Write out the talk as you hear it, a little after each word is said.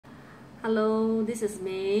Hello, this is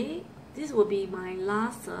May. This will be my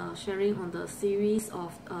last sharing on the series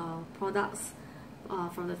of products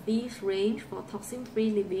from the Thieves range for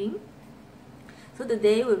toxin-free living. So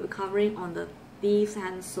today we'll be covering on the Thieves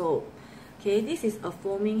Hand Soap. Okay, this is a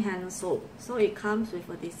foaming hand soap. So it comes with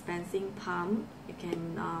a dispensing pump. You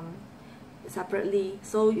can separately.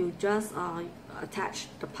 So you just attach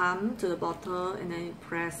the pump to the bottle and then you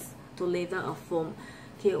press to lather a foam.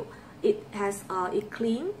 Okay. It has it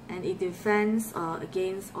clean and it defends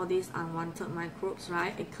against all these unwanted microbes,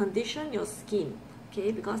 right? It conditions your skin,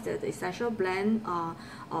 okay? Because they're the essential blend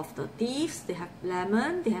of the Thieves. They have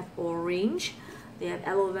lemon, they have orange, they have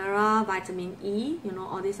aloe vera, vitamin E. You know,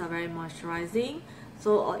 all these are very moisturizing.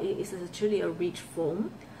 So it is actually a rich foam.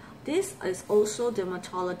 This is also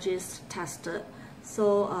Dermatologist tested.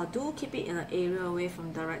 So do keep it in an area away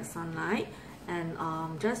from direct sunlight. And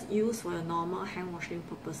just use for your normal hand washing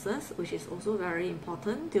purposes, which is also very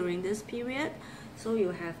important during this period. So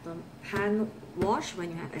you have the hand wash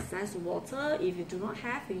when you have excess water. If you do not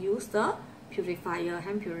have, you use the purifier,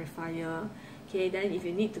 hand purifier. Okay, then if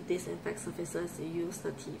you need to disinfect surfaces, you use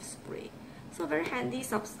the Thieves spray. So very handy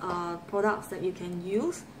products that you can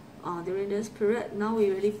use during this period. Now we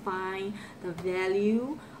really find the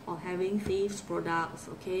value of having Thieves products,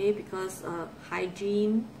 okay, because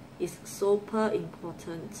hygiene is super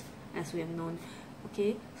important, as we have known.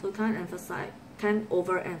 Okay, so can't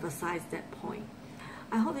overemphasize that point.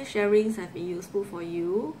 I hope these sharings have been useful for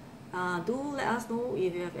you. Do let us know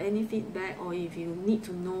if you have any feedback or if you need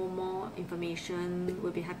to know more information.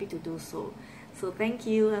 We'll be happy to do so. So thank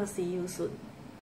you. I'll see you soon.